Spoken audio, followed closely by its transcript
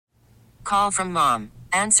Call from mom.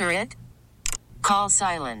 Answer it. Call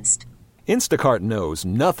silenced. Instacart knows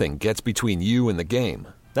nothing gets between you and the game.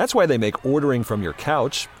 That's why they make ordering from your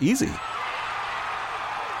couch easy.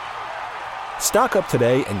 Stock up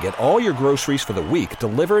today and get all your groceries for the week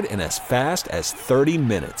delivered in as fast as 30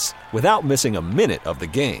 minutes without missing a minute of the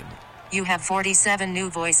game. You have 47 new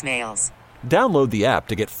voicemails. Download the app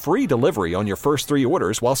to get free delivery on your first 3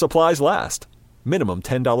 orders while supplies last. Minimum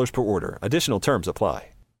 $10 per order. Additional terms apply.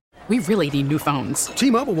 We really need new phones.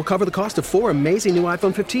 T-Mobile will cover the cost of 4 amazing new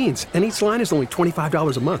iPhone 15s, and each line is only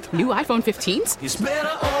 $25 a month. New iPhone 15s? It's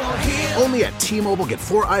better over here. Only at T-Mobile, get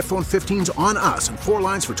 4 iPhone 15s on us and 4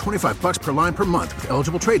 lines for $25 per line per month with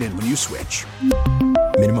eligible trade-in when you switch.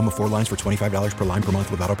 Minimum of 4 lines for $25 per line per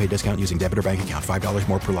month with autopay discount using debit or bank account. $5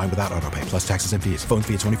 more per line without autopay, plus taxes and fees. Phone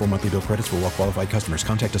fee at 24 monthly bill credits for well-qualified customers.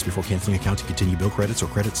 Contact us before canceling account to continue bill credits or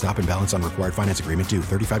credit stop and balance on required finance agreement due.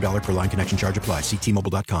 $35 per line connection charge applies. See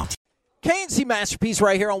T-Mobile.com. KNC Masterpiece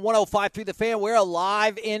right here on 105.3 The Fan. We're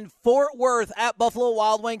live in Fort Worth at Buffalo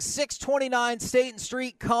Wild Wings, 629 Staten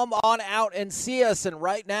Street. Come on out and see us. And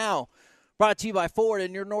right now, brought to you by Ford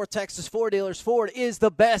and your North Texas Ford dealers. Ford is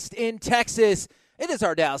the best in Texas. It is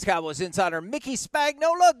our Dallas Cowboys insider, Mickey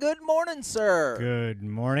Spagnola. Good morning, sir. Good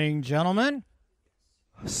morning, gentlemen.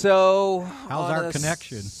 So, how's our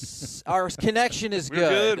connection? Our connection is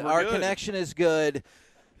good. Our connection is good.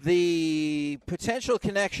 The potential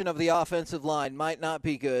connection of the offensive line might not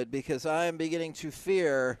be good because I am beginning to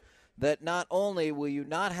fear that not only will you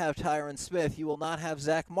not have Tyron Smith, you will not have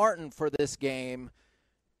Zach Martin for this game.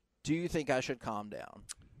 Do you think I should calm down?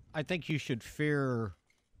 I think you should fear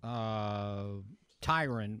Tyron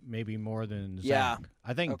maybe more than Zach. Yeah.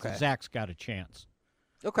 I think Zach's got a chance.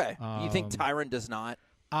 Okay. You think Tyron does not?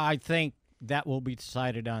 I think that will be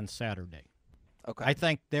decided on Saturday. Okay. I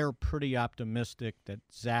think they're pretty optimistic that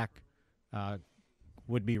Zach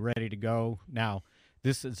would be ready to go. Now,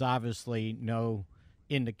 this is obviously no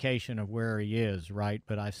indication of where he is, right?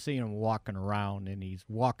 But I've seen him walking around, and he's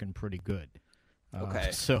walking pretty good. Okay.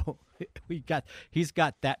 So he's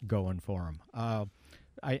got that going for him.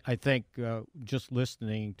 I think just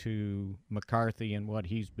listening to McCarthy and what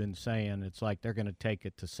he's been saying, it's like they're going to take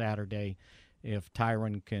it to Saturday. If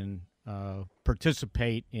Tyron can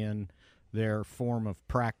participate in their form of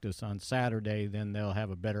practice on Saturday, then they'll have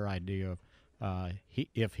a better idea of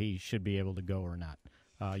if he should be able to go or not.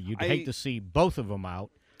 You'd hate to see both of them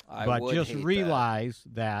out, but just realize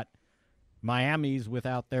that Miami's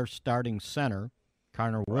without their starting center,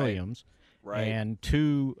 Connor Williams, and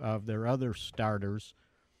 2 of their other starters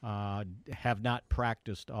have not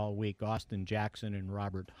practiced all week, Austin Jackson and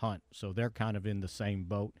Robert Hunt. So they're kind of in the same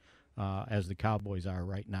boat as the Cowboys are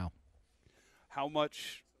right now. How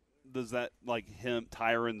much does that,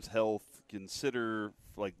 Tyron's health consider,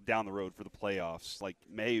 down the road for the playoffs?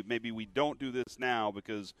 Maybe we don't do this now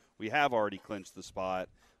because we have already clinched the spot,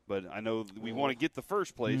 but I know we want to get the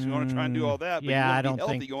first place. We want to try and do all that, but you want to be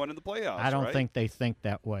healthy going into the playoffs, I don't think they think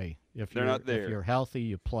that way. If they're not there. If you're healthy,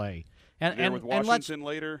 you play. And with Washington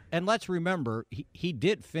later. And let's remember, he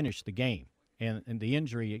did finish the game, and the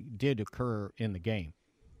injury did occur in the game.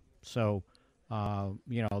 So,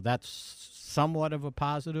 that's somewhat of a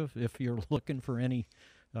positive if you're looking for any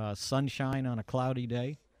sunshine on a cloudy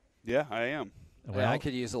day. Yeah, I am. Well, I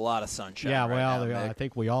could use a lot of sunshine. Yeah, now, I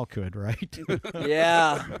think we all could, right?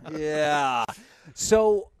 Yeah.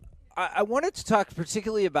 So I wanted to talk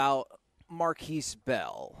particularly about Marquise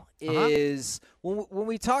Bell. When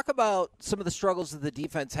we talk about some of the struggles that the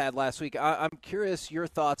defense had last week, I'm curious your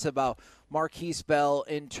thoughts about Marquise Bell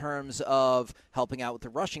in terms of helping out with the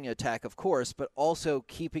rushing attack, of course, but also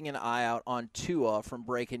keeping an eye out on Tua from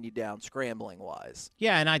breaking you down scrambling-wise.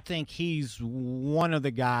 Yeah, and I think he's one of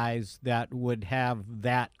the guys that would have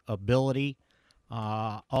that ability,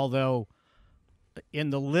 although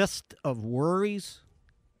in the list of worries,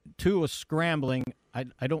 Tua scrambling,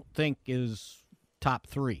 I don't think is top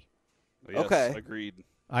 3. Yes, okay. Agreed.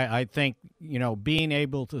 I think, being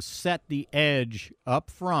able to set the edge up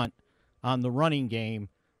front on the running game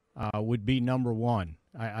would be number 1.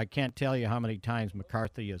 I can't tell you how many times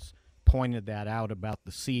McCarthy has pointed that out about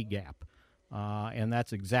the C gap. And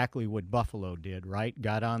that's exactly what Buffalo did, right?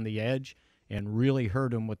 Got on the edge and really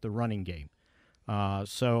hurt him with the running game.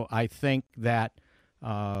 So I think that,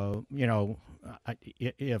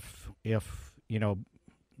 if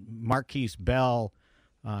Marquise Bell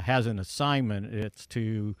has an assignment, it's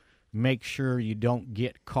to make sure you don't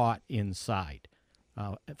get caught inside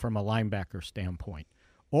from a linebacker standpoint.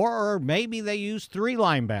 Or maybe they use 3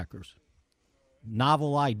 linebackers.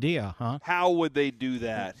 Novel idea, huh? How would they do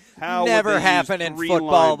that? Never happened in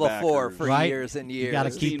football before for right? years and years. You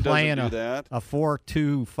got to keep playing a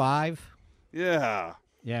 4-2-5. Yeah.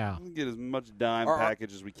 Yeah. Get as much dime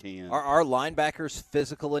package as we can. Are our linebackers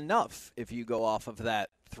physical enough if you go off of that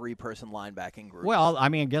 3-person linebacking group? Well, I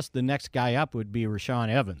mean, I guess the next guy up would be Rashaan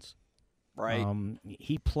Evans. Right.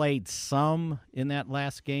 He played some in that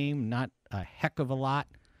last game, not a heck of a lot.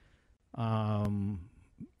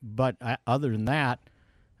 But other than that,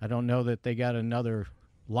 I don't know that they got another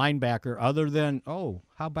linebacker other than, how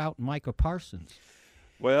about Micah Parsons?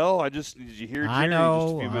 Well, did you hear Jerry I know,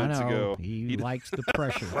 just a few minutes ago? He likes the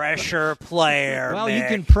pressure. Pressure player, Well, Nick. you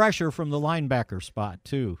can pressure from the linebacker spot,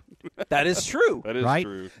 too. That is true. That is right?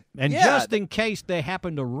 true. And Yeah. just in case they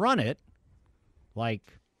happen to run it,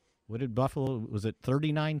 like, what did Buffalo, was it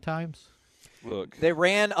 39 times? Look. They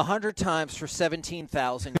ran 100 times for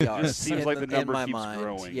 17,000 yards. It just seems like the number in my keeps mind.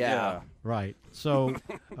 growing. Yeah. Right. So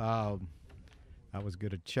I was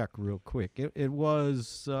going to check real quick. It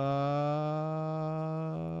was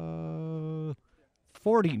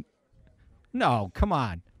 40. No, come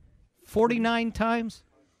on. 49 times?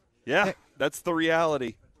 Yeah, that's the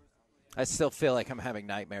reality. I still feel like I'm having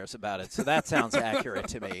nightmares about it, so that sounds accurate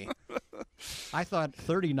to me. I thought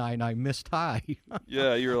 39 I missed high.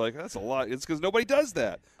 Yeah, you were like, that's a lot. It's because nobody does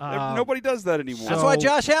that. Nobody does that anymore. That's why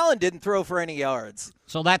Josh Allen didn't throw for any yards.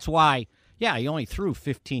 So that's why, he only threw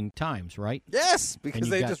 15 times, right? Yes, because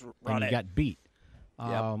they just run and it. he got beat.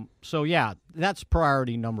 Yep. So, yeah, that's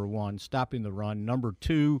priority number one, stopping the run. Number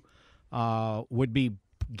two would be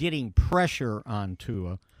getting pressure on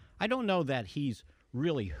Tua. I don't know that he's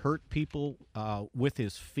really hurt people with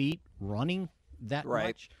his feet running that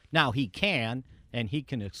much. Now, he can, and he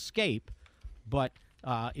can escape, but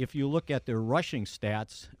if you look at their rushing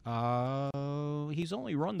stats, he's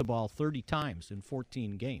only run the ball 30 times in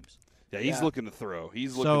 14 games. Yeah, he's looking to throw.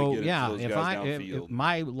 He's looking to get it to those guys downfield. If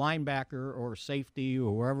my linebacker or safety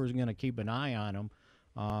or whoever's going to keep an eye on him,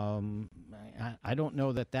 I don't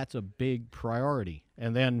know that that's a big priority.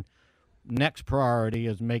 And then next priority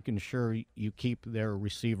is making sure you keep their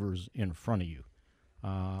receivers in front of you.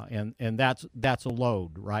 And that's a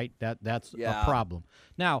load, right? That's a problem.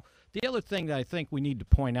 Now, the other thing that I think we need to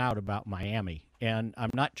point out about Miami, and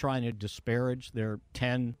I'm not trying to disparage their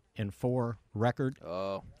 10-4 record.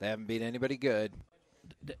 Oh, they haven't beat anybody good.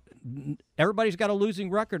 Everybody's got a losing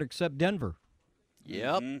record except Denver.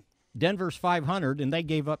 Yep. Mm-hmm. Denver's 500, and they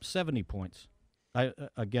gave up 70 points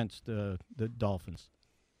against the Dolphins.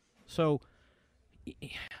 So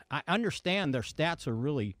I understand their stats are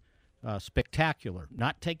really spectacular,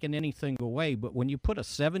 not taking anything away, but when you put a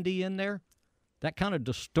 70 in there, that kind of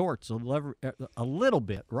distorts a little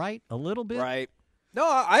bit, right? A little bit? Right. No,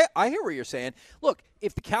 I hear what you're saying. Look,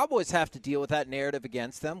 if the Cowboys have to deal with that narrative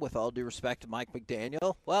against them, with all due respect to Mike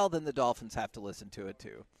McDaniel, well, then the Dolphins have to listen to it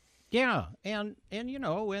too. Yeah, and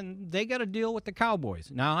they got to deal with the Cowboys.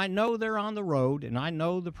 Now, I know they're on the road, and I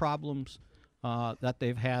know the problems that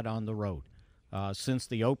they've had on the road since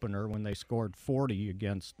the opener when they scored 40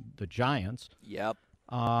 against the Giants. Yep.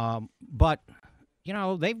 But,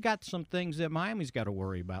 they've got some things that Miami's got to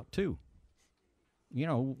worry about, too.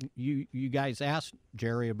 You guys asked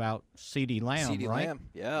Jerry about CeeDee Lamb, right? Lamb,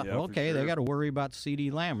 yeah. Okay, sure. they got to worry about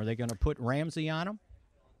CeeDee Lamb. Are they going to put Ramsey on him?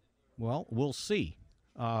 Well, we'll see.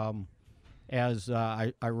 As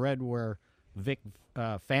I read where Vic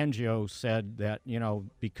Fangio said that,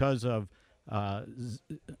 because of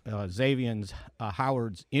Xavier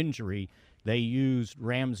Howard's injury, they used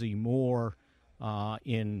Ramsey more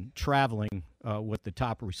in traveling with the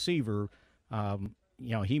top receiver.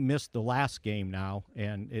 He missed the last game now,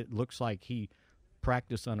 and it looks like he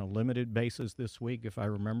practiced on a limited basis this week, if I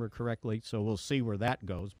remember correctly. So we'll see where that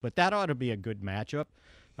goes. But that ought to be a good matchup.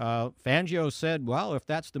 Fangio said, well, if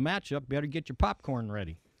that's the matchup, better get your popcorn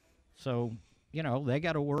ready. So, they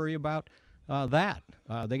got to worry about that.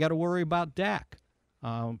 They got to worry about Dak.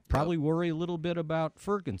 Probably worry a little bit about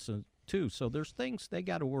Ferguson, too. So there's things they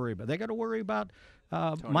got to worry about. They got to worry about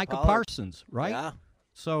Micah Parsons, right? Yeah.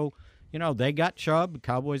 So, they got Chubb,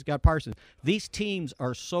 Cowboys got Parsons. These teams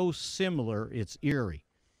are so similar, it's eerie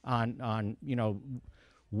on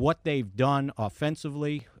what they've done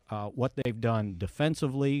offensively, what they've done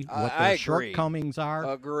defensively, what their shortcomings are.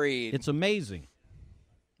 Agreed. It's amazing.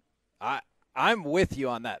 I'm with you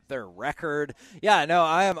on that. Their record. Yeah, no,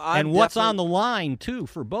 I'm and what's on the line, too,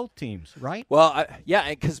 for both teams, right? Well,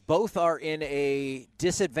 because both are in a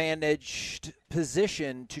disadvantaged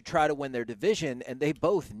position to try to win their division, and they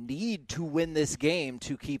both need to win this game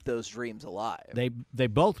to keep those dreams alive. They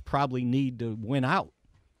both probably need to win out.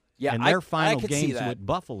 Yeah, and their I final could see games that. with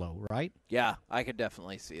Buffalo, right? Yeah, I could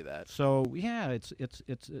definitely see that. So yeah, it's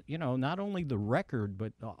not only the record,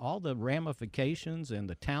 but all the ramifications and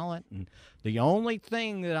the talent. And the only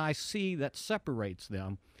thing that I see that separates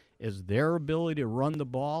them is their ability to run the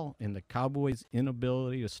ball and the Cowboys'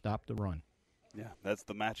 inability to stop the run. Yeah, that's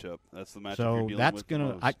the matchup. That's the matchup. So you're dealing that's with gonna,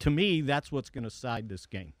 the most. to me, that's what's gonna side this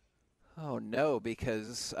game. Oh no,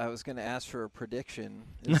 because I was going to ask for a prediction.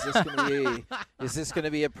 Is this going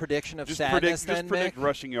to be a prediction of sadness? Just predict Mick?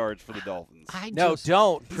 rushing yards for the Dolphins. No,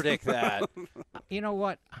 don't predict that. You know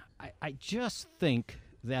what? I just think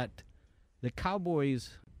that the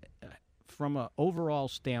Cowboys, from an overall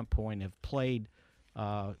standpoint, have played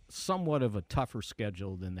somewhat of a tougher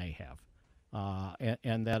schedule than they have,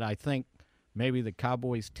 and that I think maybe the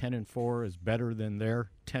Cowboys 10-4 is better than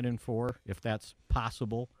their 10-4, if that's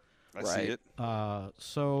possible. I see it.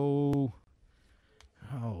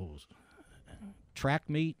 Track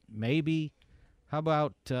meet, maybe. How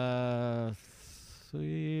about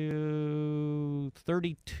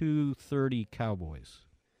 32-30 Cowboys?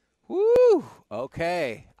 Woo!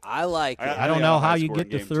 Okay, I like it. I don't know how you high-scoring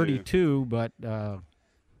get to game, too. 32, but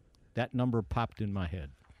that number popped in my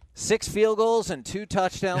head. 6 field goals and 2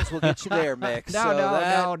 touchdowns will get you there, Mick. No, so no,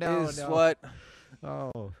 that no, is no. what.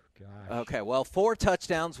 Oh, gosh. Okay, well, 4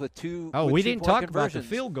 touchdowns with 2. Oh, with we 2 didn't point talk about the conversions.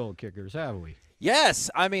 field goal kickers, have we? Yes,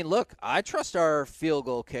 I mean, look, I trust our field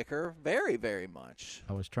goal kicker very, very much.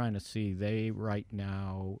 I was trying to see. They right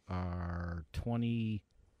now are 20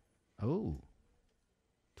 of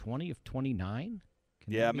 29?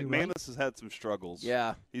 Can Yeah, that be right? McManus has had some struggles.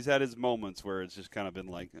 Yeah. He's had his moments where it's just kind of been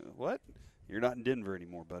like, what? You're not in Denver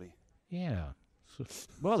anymore, buddy. Yeah. So,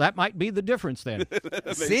 well, that might be the difference then.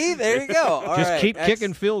 See, there you go. All Just right. keep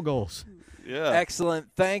kicking field goals. Yeah. Excellent.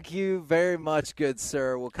 Thank you very much, good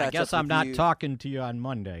sir. We'll catch I guess up I'm with not you. talking to you on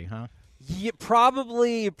Monday, huh? Yeah,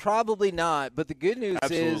 probably not. But the good news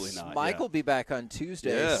Absolutely is not, Mike yeah. will be back on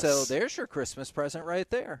Tuesday. Yes. So there's your Christmas present right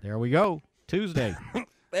there. There we go. Tuesday.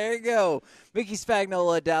 There you go. Mickey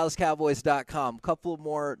Spagnola at DallasCowboys.com. Couple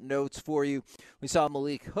more notes for you. We saw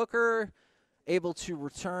Malik Hooker able to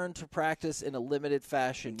return to practice in a limited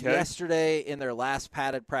fashion yesterday in their last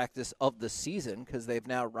padded practice of the season because they've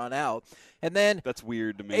now run out. And then That's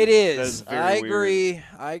weird to me. it is. That is very I weird.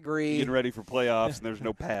 agree. Getting ready for playoffs and there's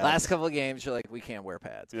no pads. Last couple of games, you're like, we can't wear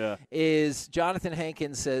pads. Yeah. Is Jonathan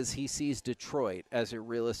Hankins says he sees Detroit as a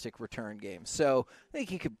realistic return game. So I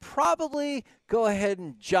think you could probably go ahead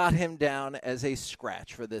and jot him down as a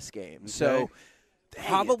scratch for this game. So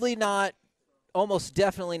probably not, almost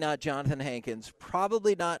definitely not Jonathan Hankins,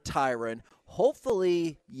 probably not Tyron.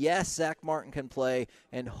 Hopefully, yes, Zach Martin can play,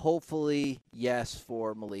 and hopefully, yes,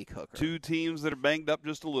 for Malik Hooker. 2 teams that are banged up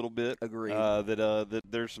just a little bit. Agreed. That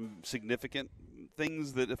there's some significant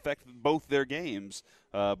things that affect both their games,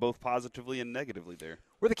 both positively and negatively there.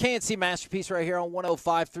 We're the KNC Masterpiece right here on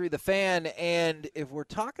 105.3 The Fan, and if we're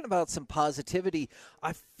talking about some positivity,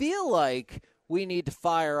 I feel like we need to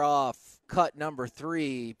fire off cut number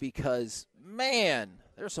 3 because, man,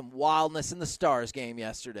 there's some wildness in the Stars game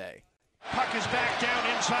yesterday. Puck is back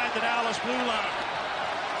down inside the Dallas blue line.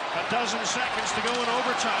 A dozen seconds to go in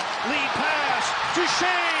overtime. Lead pass.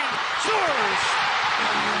 Duchesne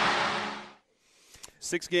scores.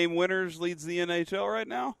 6-game winners leads the NHL right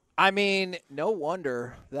now. I mean, no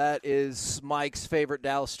wonder that is Mike's favorite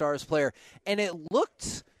Dallas Stars player. And it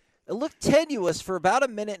looked tenuous for about a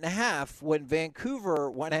minute and a half when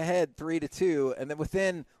Vancouver went ahead 3-2. And then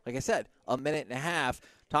within, like I said, a minute and a half,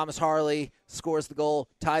 Thomas Harley scores the goal,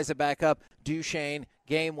 ties it back up. Duchesne,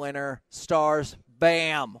 game winner. Stars,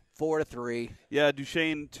 bam, 4-3. Yeah,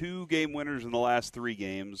 Duchesne, 2-game winners in the last 3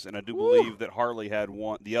 games, and I do believe that Harley had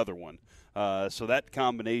the other one. So that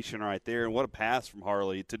combination right there, and what a pass from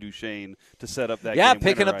Harley to Duchesne to set up that game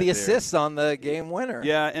picking winner up the right there. assist on the game winner.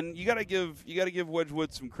 Yeah, and you got to give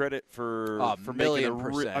Wedgwood some credit for making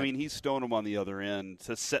 %. I mean, he's stoned him on the other end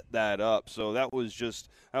to set that up. So that was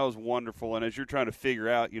wonderful. And as you're trying to figure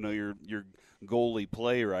out, your goalie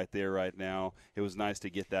play right there right now, it was nice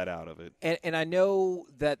to get that out of it. And I know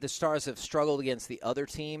that the Stars have struggled against the other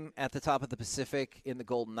team at the top of the Pacific in the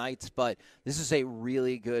Golden Knights, but this is a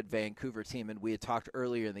really good Vancouver team, and we had talked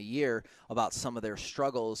earlier in the year about some of their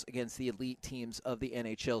struggles against the elite teams of the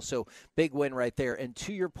NHL. So big win right there. And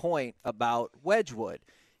to your point about Wedgwood,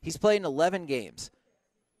 he's played in 11 games,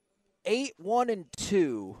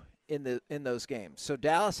 8-1-2 in those games. So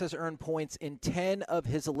Dallas has earned points in 10 of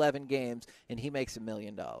his 11 games, and he makes $1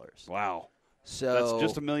 million. Wow. So that's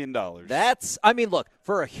just $1 million. Look,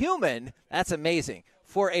 for a human, that's amazing.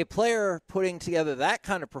 for a player putting together that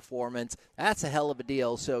kind of performance, that's a hell of a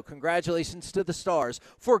deal. So congratulations to the Stars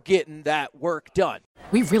for getting that work done.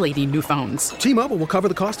 We really need new phones. T-Mobile will cover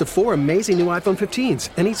the cost of 4 amazing new iPhone 15s,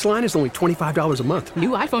 and each line is only $25 a month. New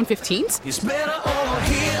iPhone 15s? It's better over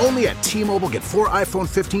here. Only at T-Mobile, get 4 iPhone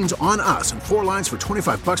 15s on us and 4 lines for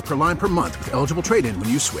 $25 per line per month with eligible trade-in when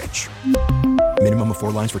you switch. Minimum of 4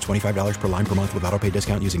 lines for $25 per line per month with autopay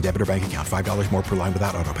discount using debit or bank account. $5 more per line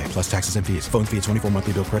without autopay, plus taxes and fees. Phone fee at 24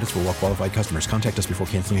 monthly bill credits for well-qualified customers. Contact us before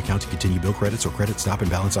canceling account to continue bill credits or credit stop and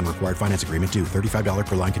balance on required finance agreement due. $35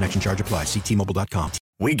 per line connection charge applies. See T-Mobile.com.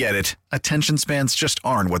 We get it. Attention spans just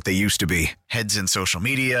aren't what they used to be. Heads in social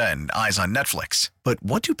media and eyes on Netflix. But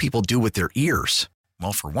what do people do with their ears?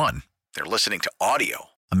 Well, for one, they're listening to audio.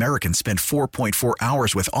 Americans spend 4.4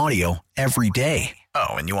 hours with audio every day.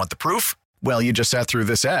 Oh, and you want the proof? Well, you just sat through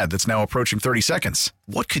this ad that's now approaching 30 seconds.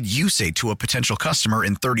 What could you say to a potential customer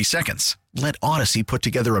in 30 seconds? Let Odyssey put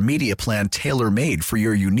together a media plan tailor-made for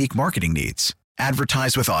your unique marketing needs.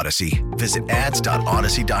 Advertise with Odyssey. Visit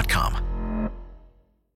ads.odyssey.com.